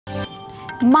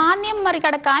മാന്യം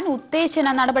മറികടക്കാൻ ഉത്തേജന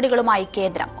നടപടികളുമായി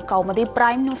കേന്ദ്രം. കൗമുദി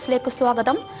പ്രൈം ന്യൂസിലേക്ക്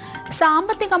സ്വാഗതം.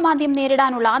 സാമ്പത്തിക മാന്ദ്യം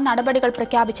നേരിടാനുള്ള നടപടികൾ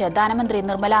പ്രഖ്യാപിച്ച് ധനമന്ത്രി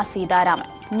നിർമ്മല സീതാരാമൻ.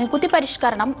 നികുതി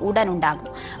പരിഷ്കരണം ഉടനുണ്ടാകും.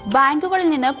 ബാങ്കുകളിൽ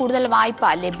നിന്ന് കൂടുതൽ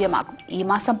വായ്പ ലഭ്യമാകും. ഈ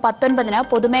മാസം 19-ന്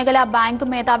പൊതുമേഖലാ ബാങ്ക്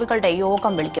മേധാവികളുടെ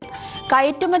യോഗം വിളിക്കും.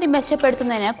 കയറ്റുമതി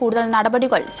മെച്ചപ്പെടുത്തുന്നതിന് കൂടുതൽ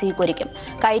നടപടികൾ സ്വീകരിക്കും.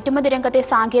 കയറ്റുമതി രംഗത്തെ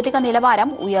സാങ്കേതിക നിലവാരം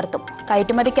ഉയർത്തും.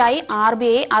 കയറ്റുമതിക്കായി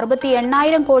RBI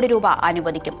 68,000 കോടി രൂപ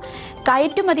അനുവദിക്കും.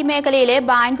 കയറ്റുമതി മേഖലയിലെ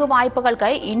ബാങ്ക്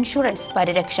വായ്പകൾക്ക് ഇൻഷുറൻസ്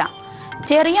പരിരക്ഷ.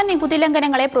 ചെറിയ നികുതി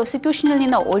ലംഘനങ്ങളെ പ്രോസിക്യൂഷനിൽ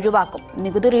നിന്ന് ഒഴിവാക്കും.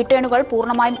 നികുതി റിട്ടേണുകൾ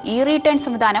പൂർണ്ണമായും റിട്ടേൺ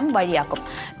സംവിധാനം വഴിയാക്കും.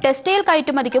 ടെക്സ്റ്റൈൽ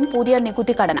കയറ്റുമതിക്കും പുതിയ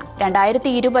നികുതി ഘടന.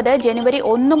 2020 ജനുവരി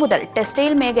 1 മുതൽ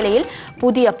ടെക്സ്റ്റൈൽ മേഖലയിൽ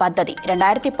പുതിയ പദ്ധതി.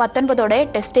 2019ഓടെ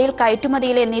ടെക്സ്റ്റൈൽ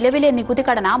കയറ്റുമതിയിലെ നിലവിലെ നികുതി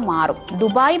ഘടന മാറും.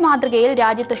 ദുബായ് മാതൃകയിൽ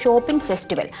രാജ്യത്ത് ഷോപ്പിംഗ്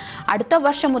ഫെസ്റ്റിവൽ. അടുത്ത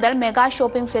വർഷം മുതൽ മെഗാ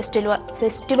ഷോപ്പിംഗ്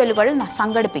ഫെസ്റ്റിവലുകൾ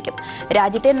സംഘടിപ്പിക്കും.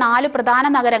 രാജ്യത്തെ 4 പ്രധാന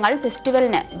നഗരങ്ങൾ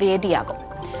ഫെസ്റ്റിവലിന് വേദിയാകും.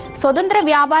 സ്വതന്ത്ര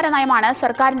വ്യാപാര നയമാണ്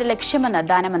സർക്കാരിന്റെ ലക്ഷ്യമെന്ന്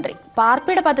ധനമന്ത്രി.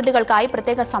 പാർപ്പിട പദ്ധതികൾക്കായി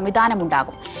പ്രത്യേക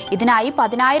സംവിധാനമുണ്ടാകും. ഇതിനായി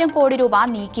 10,000 കോടി രൂപ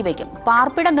നീക്കിവെക്കും.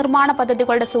 പാർപ്പിട നിർമ്മാണ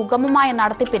പദ്ധതികളുടെ സുഗമമായ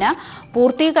നടത്തിപ്പിന്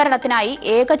പൂർത്തീകരണത്തിനായി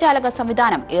ഏകജാലക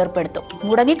സംവിധാനം ഏർപ്പെടുത്തും.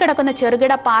 മുടങ്ങിക്കിടക്കുന്ന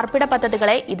ചെറുകിട പാർപ്പിട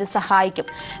പദ്ധതികളെ ഇത് സഹായിക്കും.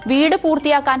 വീട്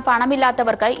പൂർത്തിയാക്കാൻ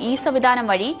പണമില്ലാത്തവർക്ക് ഈ സംവിധാനം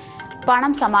വഴി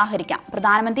പണം സമാഹരിക്കാം.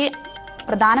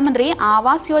 പ്രധാനമന്ത്രി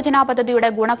ആവാസ് യോജന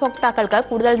പദ്ധതിയുടെ ഗുണഭോക്താക്കൾക്ക്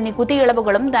കൂടുതൽ നികുതി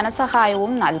ഇളവുകളും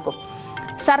ധനസഹായവും നൽകും.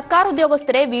 സർക്കാർ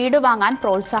ഉദ്യോഗസ്ഥരെ വീട് വാങ്ങാൻ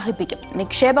പ്രോത്സാഹിപ്പിക്കും.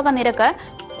 നിക്ഷേപക നിരക്ക്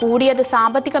കൂടിയത്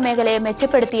സാമ്പത്തിക മേഖലയെ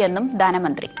മെച്ചപ്പെടുത്തിയെന്നും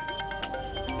ധനമന്ത്രി.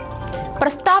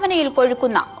 പ്രസ്താവനയിൽ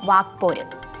കൊഴുക്കുന്ന വാക്പോര്.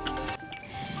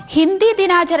 ഹിന്ദി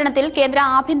ദിനാചരണത്തിൽ കേന്ദ്ര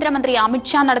ആഭ്യന്തരമന്ത്രി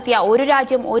അമിത്ഷാ നടത്തിയ ഒരു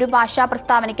രാജ്യം ഒരു ഭാഷാ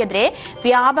പ്രസ്താവനയ്ക്കെതിരെ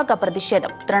വ്യാപക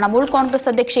പ്രതിഷേധം. തൃണമൂൽ കോൺഗ്രസ്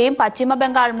അധ്യക്ഷയും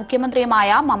പശ്ചിമബംഗാൾ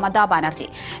മുഖ്യമന്ത്രിയുമായ മമതാ ബാനർജി,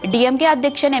 DMK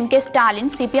അധ്യക്ഷൻ MK Stalin,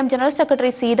 CPM general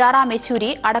secretary Sitaram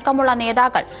Yechury അടക്കമുള്ള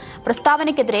നേതാക്കൾ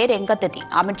പ്രസ്താവനയ്ക്കെതിരെ രംഗത്തെത്തി.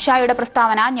 അമിത്ഷായുടെ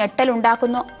പ്രസ്താവന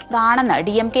ഞെട്ടലുണ്ടാക്കുന്നതാണെന്ന്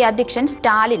DMK അധ്യക്ഷൻ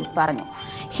സ്റ്റാലിൻ പറഞ്ഞു.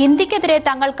 ഹിന്ദിക്കെതിരെ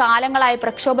തങ്ങൾ കാലങ്ങളായി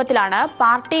പ്രക്ഷോഭത്തിലാണ്.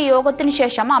 പാർട്ടി യോഗത്തിനു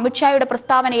ശേഷം അമിത്ഷായുടെ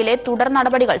പ്രസ്താവനയിലെ തുടർ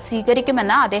നടപടികൾ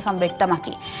സ്വീകരിക്കുമെന്ന് അദ്ദേഹം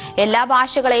വ്യക്തമാക്കി. എല്ലാ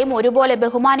ഭാഷകളെയും ഒരുപോലെ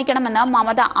ബഹുമാനിക്കണമെന്ന്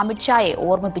മമത അമിത്ഷായെ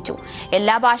ഓർമ്മിപ്പിച്ചു.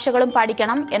 എല്ലാ ഭാഷകളും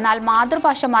പഠിക്കണം, എന്നാൽ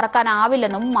മാതൃഭാഷ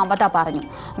മറക്കാനാവില്ലെന്നും മമത പറഞ്ഞു.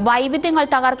 വൈവിധ്യങ്ങൾ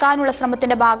തകർക്കാനുള്ള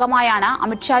ശ്രമത്തിന്റെ ഭാഗമായാണ്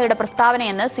അമിത്ഷായുടെ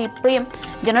പ്രസ്താവനയെന്ന് CPM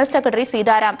general secretary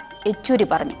Sitaram Yechury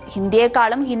പറഞ്ഞു.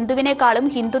 ഹിന്ദിയെക്കാളും ഹിന്ദുവിനേക്കാളും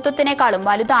ഹിന്ദുത്വത്തിനേക്കാളും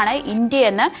വലുതാണ്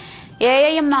ഇന്ത്യയെന്ന്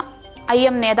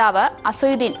AIM നേതാവ്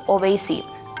അസദുദ്ദീൻ ഒവൈസി.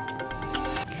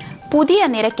 പുതിയ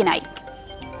നിരക്കിനായി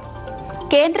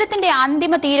കേന്ദ്രത്തിന്റെ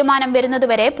അന്തിമ തീരുമാനം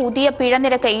വരുന്നതുവരെ പുതിയ പിഴ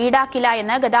നിരക്ക് ഈടാക്കില്ല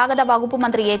എന്ന് ഗതാഗത വകുപ്പ്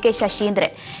മന്ത്രി AK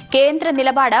ശശീന്ദ്രൻ. കേന്ദ്ര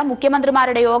നിലപാട്,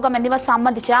 മുഖ്യമന്ത്രിമാരുടെ യോഗം എന്നിവ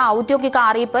സംബന്ധിച്ച ഔദ്യോഗിക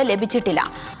അറിയിപ്പ് ലഭിച്ചിട്ടില്ല.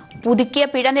 പുതുക്കിയ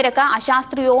പിഴ നിരക്ക്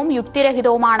അശാസ്ത്രീയവും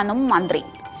യുക്തിരഹിതവുമാണെന്നും മന്ത്രി.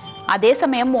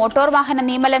 അതേസമയം മോട്ടോർ വാഹന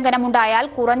നിയമലംഘനമുണ്ടായാൽ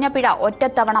കുറഞ്ഞ പിഴ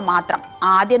ഒറ്റത്തവണ മാത്രം.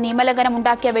 ആദ്യ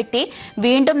നിയമലംഘനമുണ്ടാക്കിയ വ്യക്തി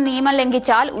വീണ്ടും നിയമം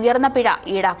ലംഘിച്ചാൽ ഉയർന്ന പിഴ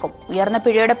ഈടാക്കും. ഉയർന്ന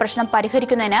പിഴയുടെ പ്രശ്നം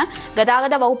പരിഹരിക്കുന്നതിന്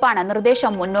ഗതാഗത വകുപ്പാണ്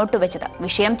നിർദ്ദേശം മുന്നോട്ടുവച്ചത്.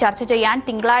 വിഷയം ചർച്ച ചെയ്യാൻ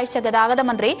തിങ്കളാഴ്ച ഗതാഗത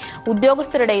മന്ത്രി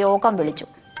ഉദ്യോഗസ്ഥരുടെ യോഗം വിളിച്ചു.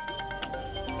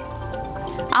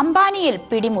 അംബാനിയിൽ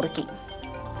പിടിമുറുക്കി.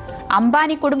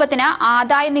 അംബാനി കുടുംബത്തിന്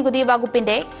ആദായ നികുതി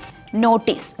വകുപ്പിന്റെ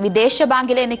നോട്ടീസ്. വിദേശ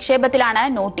ബാങ്കിലെ നിക്ഷേപത്തിലാണ്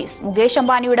നോട്ടീസ്. മുകേഷ്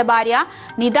അംബാനിയുടെ ഭാര്യ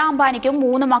നിത അംബാനിക്കും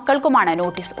 3 മക്കൾക്കുമാണ്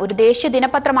നോട്ടീസ്. ഒരു ദേശീയ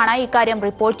ദിനപത്രമാണ് ഇക്കാര്യം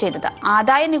റിപ്പോർട്ട് ചെയ്തത്.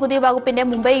 ആദായ നികുതി വകുപ്പിന്റെ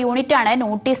മുംബൈ യൂണിറ്റാണ്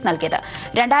നോട്ടീസ് നൽകിയത്.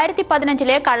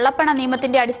 2015-ലെ കള്ളപ്പണ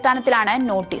നിയമത്തിന്റെ അടിസ്ഥാനത്തിലാണ്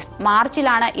നോട്ടീസ്.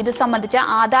 മാർച്ചിലാണ് ഇത് സംബന്ധിച്ച്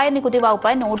ആദായ നികുതി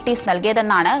വകുപ്പ് നോട്ടീസ്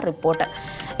നൽകിയതെന്നാണ് റിപ്പോർട്ട്.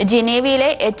 ജനീവയിലെ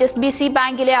HSBC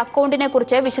ബാങ്കിലെ അക്കൌണ്ടിനെ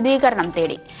കുറിച്ച് വിശദീകരണം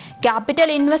തേടി. ക്യാപിറ്റൽ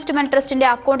ഇൻവെസ്റ്റ്മെന്റ് ട്രസ്റ്റിന്റെ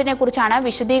അക്കൌണ്ടിനെ കുറിച്ചാണ്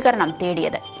വിശദീകരണം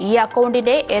തേടിയത്. ഈ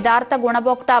അക്കൌണ്ടിന്റെ യഥാർത്ഥ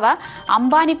ഗുണഭോക്താവ്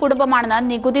അംബാനി കുടുംബമാണെന്ന്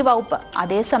നികുതി വകുപ്പ്.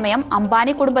 അതേസമയം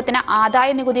അംബാനി കുടുംബത്തിന് ആദായ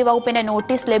നികുതി വകുപ്പിന്റെ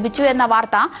നോട്ടീസ് ലഭിച്ചു എന്ന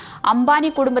വാർത്ത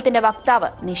അംബാനി കുടുംബത്തിന്റെ വക്താവ്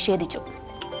നിഷേധിച്ചു.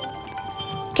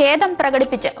 ഖേദം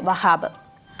പ്രകടിപ്പിച്ച് വഹാബ്.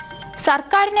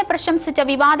 സർക്കാരിനെ പ്രശംസിച്ച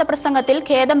വിവാദ പ്രസംഗത്തിൽ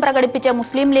ഖേദം പ്രകടിപ്പിച്ച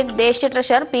മുസ്ലിം ലീഗ് ദേശീയ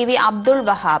ട്രഷറർ PV അബ്ദുൾ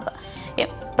വഹാബ്.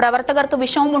 പ്രവർത്തകർക്ക്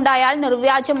വിഷമമുണ്ടായാൽ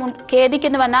നിർവ്യാജം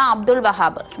ഖേദിക്കുന്നുവെന്ന അബ്ദുൾ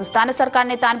വഹാബ്. സംസ്ഥാന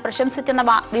സർക്കാരിനെ താൻ പ്രശംസിച്ചെന്ന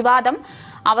വിവാദം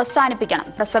അവസാനിപ്പിക്കണം.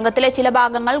 പ്രസംഗത്തിലെ ചില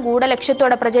ഭാഗങ്ങൾ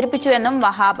ഗൂഢലക്ഷ്യത്തോടെ പ്രചരിപ്പിച്ചുവെന്നും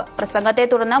വഹാബ്. പ്രസംഗത്തെ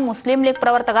തുടർന്ന് മുസ്ലിം ലീഗ്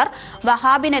പ്രവർത്തകർ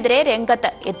വഹാബിനെതിരെ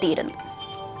രംഗത്ത് എത്തിയിരുന്നു.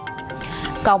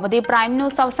 കൗമുദി പ്രൈം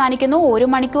ന്യൂസ് അവസാനിക്കുന്നു.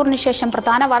 1 മണിക്കൂറിന് ശേഷം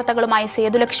പ്രധാന വാർത്തകളുമായി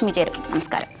സേതുലക്ഷ്മി ചേരും.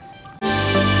 നമസ്കാരം.